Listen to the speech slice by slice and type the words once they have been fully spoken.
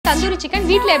Tandoori chicken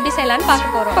வீட்ல எப்படி செய்யலாம்னு பார்க்க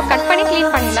போறோம். இப்போ கட் பண்ணி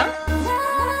க்ளீன் பண்ணிடலாம்.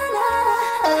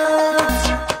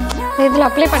 இதில்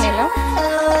அப்ளை பண்ணிடலாம்.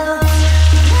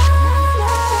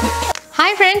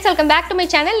 Hi friends, welcome back to my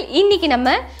channel. இன்னைக்கு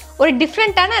நம்ம ஒரு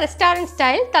டிஃப்ரெண்ட்டான ரெஸ்டாரண்ட்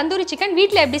ஸ்டைல் தந்தூரி சிக்கன்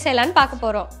வீட்டில் எப்படி செய்யலாம்னு பார்க்க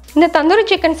போகிறோம். இந்த தந்தூரி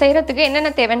சிக்கன் செய்கிறதுக்கு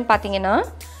என்னென்ன தேவைன்னு பார்த்தீங்கன்னா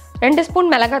 2 ஸ்பூன்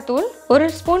மிளகாத்தூள், 1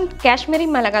 ஸ்பூன் காஷ்மீரி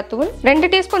மிளகாத்தூள், 2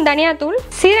 டீஸ்பூன் தனியாத்தூள்,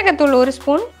 சீரகத்தூள் 1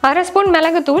 ஸ்பூன், 1/2 ஸ்பூன்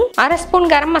மிளகுத்தூள், 1/2 spoon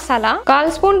garam masala, 1/4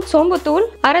 spoon சோம்புத்தூள்,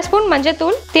 1/2 spoon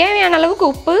மஞ்சத்தூள், தேவையான அளவுக்கு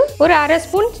உப்பு, ஒரு 1/2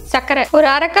 ஸ்பூன் சர்க்கரை, ஒரு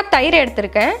 1/2 கப் தயிர்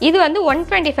எடுத்திருக்கேன். இது வந்து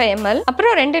 125 ml.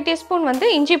 அப்புறம் 2 டீஸ்பூன் வந்து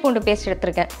இஞ்சி பூண்டு பேஸ்ட்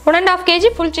எடுத்திருக்கேன். 1.5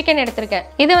 kg ஃபுல் சிக்கன் எடுத்திருக்கேன்.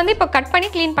 இதை வந்து இப்போ கட் பண்ணி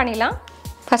க்ளீன் பண்ணிடலாம்.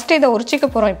 ஃபர்ஸ்ட் இதை உரிச்சிக்க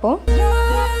போகிறோம். இப்போ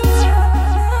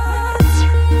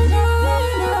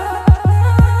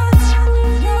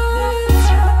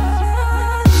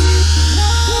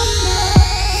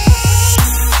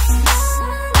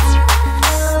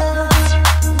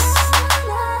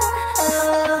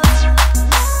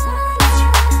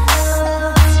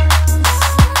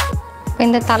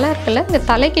இந்த தலை இருக்குல்ல, இந்த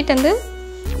தலைக்கிட்டேருந்து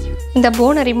இந்த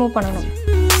போனை ரிமூவ் பண்ணணும்.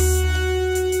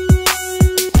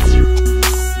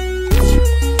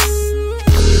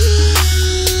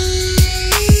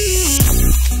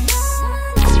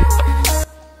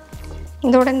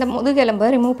 இதோட இந்த முதுகெலும்பை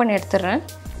ரிமூவ் பண்ணி எடுத்துடுறேன்.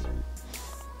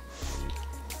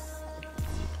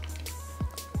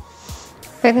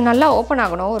 இப்போ இது நல்லா ஓப்பன்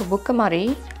ஆகணும், ஒரு புக்கு மாதிரி.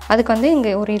 அதுக்கு வந்து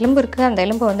இங்கே ஒரு எலும்பு இருக்குது, அந்த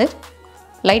எலும்பை வந்து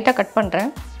லைட்டாக கட்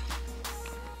பண்ணுறேன்.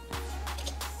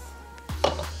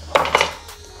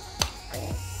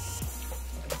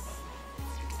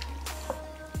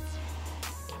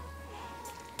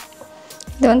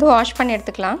 இது வந்து வாஷ் பண்ணி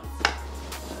எடுத்துக்கலாம்.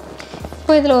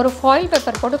 இப்போ இதில் ஒரு ஃபாயில்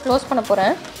பேப்பர் போட்டு க்ளோஸ் பண்ண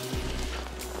போகிறேன்.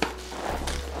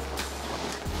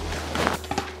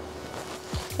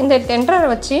 இந்த டெண்டரை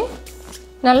வச்சு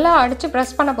நல்லா அடித்து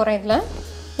ப்ரெஸ் பண்ண போகிறேன்.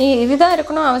 இதில் இதுதான்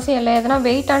இருக்கணும் அவசியம் இல்லை, எதனா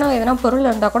வெயிட்டான எதனா பொருள்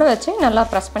இருந்தால் கூட வச்சு நல்லா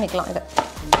ப்ரெஸ் பண்ணிக்கலாம். இதை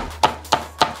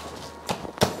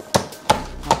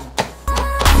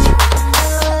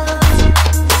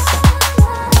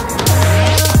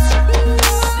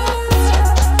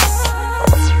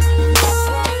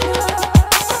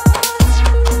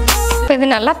இப்போ இது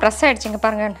நல்லா ப்ரெஸ் ஆகிடுச்சிங்க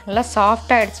பாருங்கள், நல்லா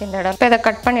சாஃப்டாக ஆகிடுச்சு இந்த இடம். இப்போ இதை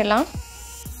கட் பண்ணிடலாம்.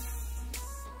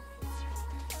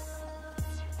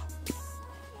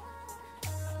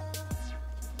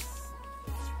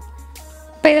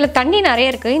 இப்போ இதில் தண்ணி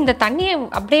நிறைய இருக்குது. இந்த தண்ணியை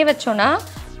அப்படியே வச்சோன்னா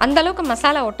அந்தளவுக்கு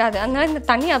மசாலா ஒட்டாது. அதனால இந்த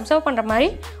தண்ணியை அப்சர்வ் பண்ணுற மாதிரி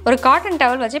ஒரு காட்டன்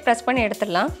டவல் வச்சு ப்ரெஸ் பண்ணி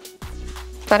எடுத்துடலாம்.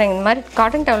 பாருங்கள், இந்த மாதிரி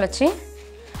காட்டன் டவல் வச்சு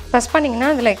ப்ரெஸ்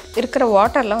பண்ணிங்கன்னா இதில் இருக்கிற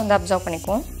வாட்டர்லாம் வந்து அப்சர்வ்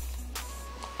பண்ணிக்குவோம்.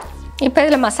 இப்போ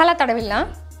இதில் மசாலா தடவிடலாம்.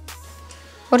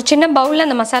 ஒரு சின்ன பவுலில்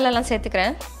அந்த மசாலாலாம்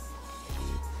சேர்த்துக்கிறேன்.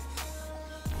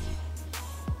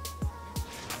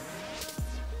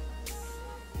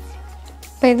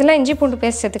 இப்போ இதில் இஞ்சி பூண்டு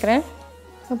பேஸ்ட் சேர்த்துக்கிறேன்.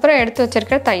 அப்புறம் எடுத்து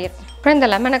வச்சுருக்கிற தயிர், அப்புறம் இந்த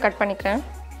லெமனை கட் பண்ணிக்கிறேன்.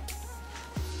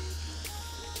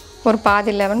 ஒரு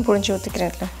பாதி லெமன் புழிஞ்சு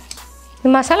ஊற்றிக்கிறேன். இதில்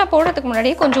இந்த மசாலா போடுறதுக்கு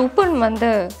முன்னாடி கொஞ்சம் உப்பு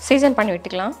வந்து சீசன் பண்ணி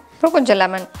விட்டுக்கலாம். அப்புறம் கொஞ்சம்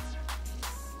லெமன்.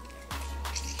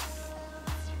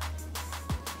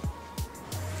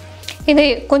 இது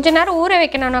கொஞ்ச நேரம் ஊற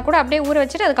வைக்கணும்னா கூட அப்படியே ஊற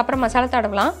வச்சுட்டு அதுக்கப்புறம் மசாலா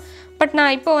தடவலாம். பட்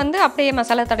நான் இப்போ வந்து அப்படியே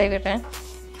மசாலா தடவிடுறேன்.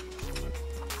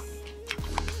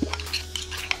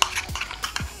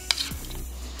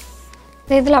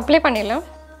 இதில் அப்ளை பண்ணிடலாம்.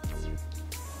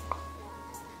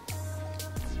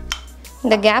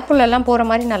 இந்த கேப்புலெல்லாம் போகிற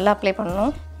மாதிரி நல்லா அப்ளை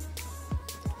பண்ணணும்.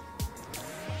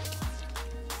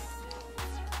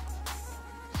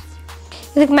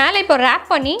 இதுக்கு மேலே இப்போ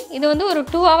ரேப் பண்ணி இது வந்து ஒரு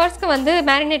 2 ஹவர்ஸ்க்கு வந்து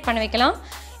மேரினேட் பண்ண வைக்கலாம்.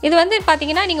 இது வந்து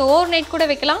பார்த்தீங்கன்னா நீங்கள் ஓவர் நைட் கூட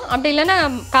வைக்கலாம், அப்படி இல்லைன்னா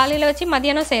காலையில் வச்சு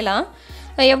மதியானம் செய்யலாம்.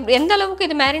 எந்த அளவுக்கு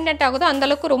இது மேரினேட் ஆகுதோ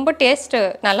அந்தளவுக்கு ரொம்ப டேஸ்ட்டு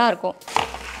நல்லாயிருக்கும்.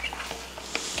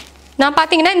 நான்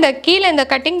பார்த்தீங்கன்னா இந்த கீழே இந்த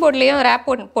கட்டிங் போர்ட்லேயும் ரேப்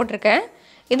போட்டிருக்கேன்.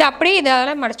 இது அப்படியே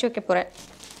இதால் மடிச்சு வைக்க போகிறேன்.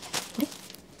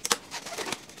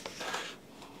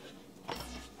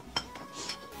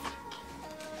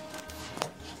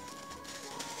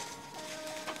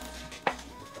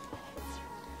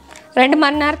 ரெண்டு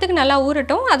மணி நேரத்துக்கு நல்லா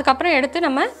ஊறட்டும். அதுக்கப்புறம் எடுத்து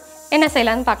நம்ம என்ன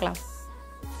செய்யலான்னு பார்க்கலாம்.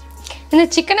 இந்த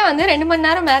சிக்கனை வந்து 2 மணி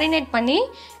நேரம் மேரினேட் பண்ணி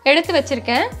எடுத்து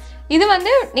வச்சுருக்கேன். இது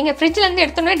வந்து நீங்கள் ஃப்ரிட்ஜ்லேருந்து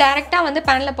எடுத்தோன்னே டேரெக்டாக வந்து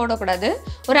பேனில் போடக்கூடாது.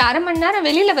 ஒரு அரை மணி நேரம்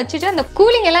வெளியில் வச்சுட்டு அந்த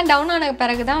கூலிங் எல்லாம் டவுன் ஆன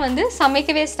பிறகு தான் வந்து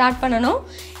சமைக்கவே ஸ்டார்ட் பண்ணணும்.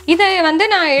 இதை வந்து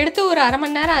நான் எடுத்து ஒரு அரை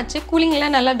மணி நேரம் ஆச்சு. கூலிங்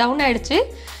எல்லாம் நல்லா டவுன் ஆகிடுச்சு.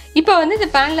 இப்போ வந்து இது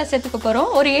பேனில் சேர்த்துக்க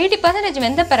போகிறோம். ஒரு 80%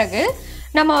 வெந்த பிறகு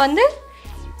நம்ம வந்து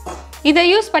இதை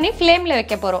யூஸ் பண்ணி ஃப்ளேமில்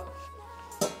வைக்க போகிறோம்.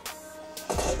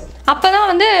 அப்போ தான்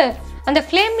வந்து அந்த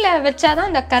ஃப்ளேமில் வச்சாதான்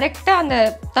அந்த கரெக்டாக அந்த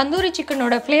தந்தூரி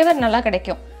சிக்கனோட ஃப்ளேவர் நல்லா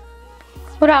கிடைக்கும்.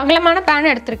 ஒரு அகலமான பேன்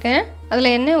எடுத்திருக்கேன். அதில்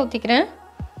எண்ணெய் ஊற்றிக்கிறேன்.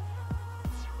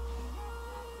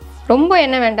 ரொம்ப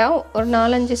எண்ணெய் வேண்டாம், ஒரு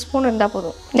 4-5 ஸ்பூன் இருந்தால்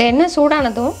போதும். இந்த எண்ணெய்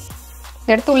சூடானதும்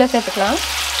எடுத்து உள்ளே சேர்த்துக்கலாம்.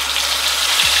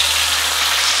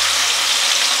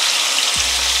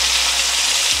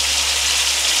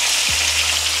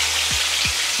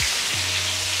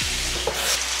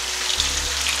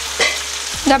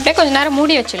 இது அப்படியே கொஞ்சம் நேரம்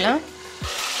மூடி வச்சிடலாம்.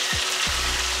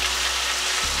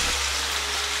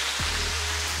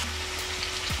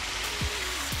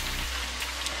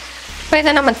 இப்போ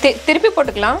இதை நம்ம திருப்பி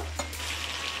போட்டுக்கலாம்.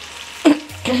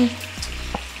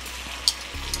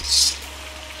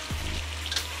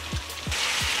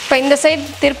 இப்போ இந்த சைடு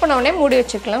திருப்பினோடனே மூடி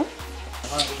வச்சுக்கலாம்.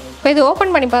 இப்போ இது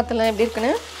ஓப்பன் பண்ணி பார்த்துலாம் எப்படி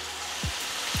இருக்குன்னு.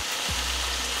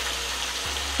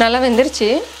 நல்லா வெந்துருச்சு.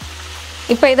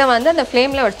 இப்போ இதை வந்து அந்த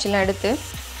ஃப்ளேமில் வச்சிடலாம். எடுத்து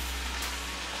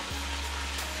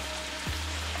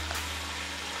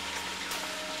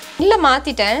இல்லை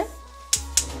மாற்றிட்டேன்.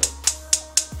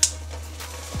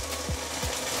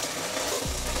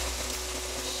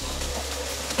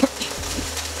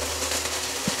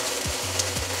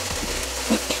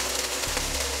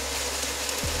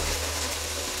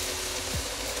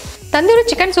 தந்தூரி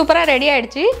சிக்கன் சூப்பராக ரெடி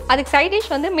ஆகிடுச்சு. அதுக்கு சைட் டிஷ்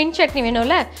வந்து மின்ட் சட்னி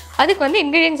வேணும்ல, அதுக்கு வந்து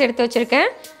இன்க்ரீடியன்ஸ் எடுத்து வச்சுருக்கேன்.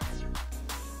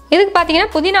 இதுக்கு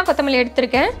பார்த்தீங்கன்னா புதினா கொத்தமல்லி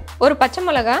எடுத்திருக்கேன், ஒரு பச்சை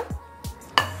மிளகா,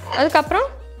 அதுக்கப்புறம்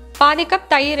பாதி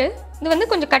கப் தயிர். இது வந்து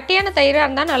கொஞ்சம் கட்டியான தயிராக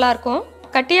இருந்தால் நல்லாயிருக்கும்,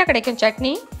 கட்டியாக கிடைக்கும்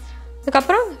சட்னி.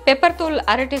 அதுக்கப்புறம் பெப்பர் தூள்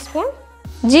 1/2 டீஸ்பூன்,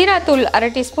 ஜீரா தூள் 1/2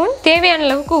 டீஸ்பூன், தேவையான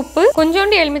அளவுக்கு உப்பு,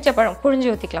 கொஞ்சோண்டு எலுமிச்சைப்பழம்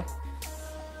புழிஞ்சு ஊற்றிக்கலாம்.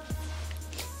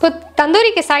 இப்போ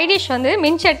தந்தூரிக்கு சைட் டிஷ் வந்து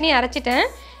மின்ட் சட்னி அரைச்சிட்டேன்.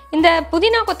 இந்த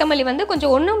புதினா கொத்தமல்லி வந்து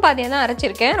கொஞ்சம் ஒன்றும் பாதியாக தான்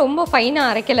அரைச்சிருக்கேன், ரொம்ப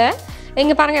ஃபைனாக அரைக்கலை.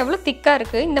 இங்கே பாருங்கள் எவ்வளோ திக்காக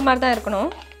இருக்குது, இந்த மாதிரி தான் இருக்கணும்.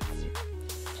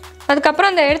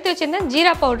 அதுக்கப்புறம் அந்த எடுத்து வச்சுருந்தேன்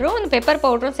ஜீரா பவுடரும் அந்த பெப்பர்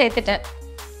பவுடரும் சேர்த்துட்டேன்.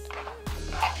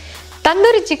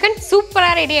 தந்தூரி சிக்கன்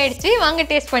சூப்பராக ரெடி ஆகிடுச்சு. வாங்க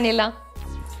டேஸ்ட் பண்ணிடலாம்.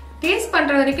 டேஸ்ட்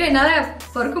பண்ணுற வரைக்கும் என்னால்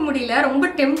பொறுக்க முடியல, ரொம்ப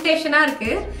டெம்டேஷனாக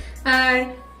இருக்குது.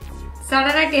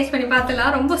 சடனாக டேஸ்ட் பண்ணி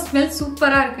பார்த்துலாம். ரொம்ப ஸ்மெல்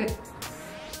சூப்பராக இருக்குது.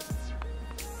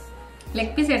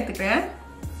 லெக் பீஸ் எடுத்துக்கிறேன்.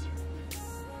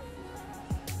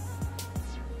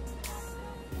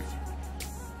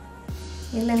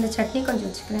 இதில் இந்த சட்னி கொஞ்சம்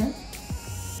வச்சுக்கிறேன்.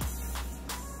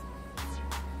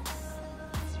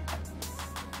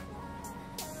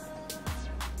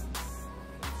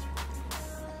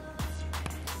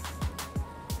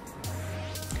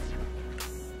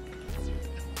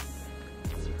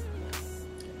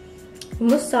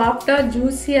 ரொம்ப சாஃப்டாக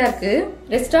ஜூஸியாக இருக்குது.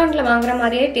 ரெஸ்டாரண்ட்டில் வாங்குற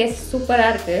மாதிரியே டேஸ்ட்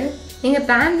சூப்பராக இருக்குது. நீங்கள்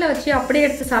பேனில் வச்சு அப்படியே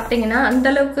எடுத்து சாப்பிட்டீங்கன்னா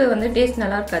அந்தளவுக்கு வந்து டேஸ்ட்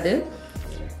நல்லா இருக்காது.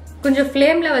 கொஞ்சம்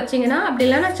ஃப்ளேமில் வச்சிங்கன்னா, அப்படி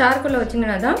இல்லைன்னா சார்கோலில்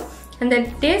வச்சிங்கன்னா தான் அந்த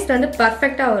டேஸ்ட் வந்து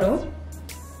பர்ஃபெக்டாக வரும்.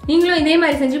 நீங்களும் இதே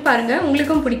மாதிரி செஞ்சு பாருங்கள்,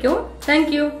 உங்களுக்கும் பிடிக்கும்.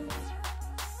 தேங்க்யூ.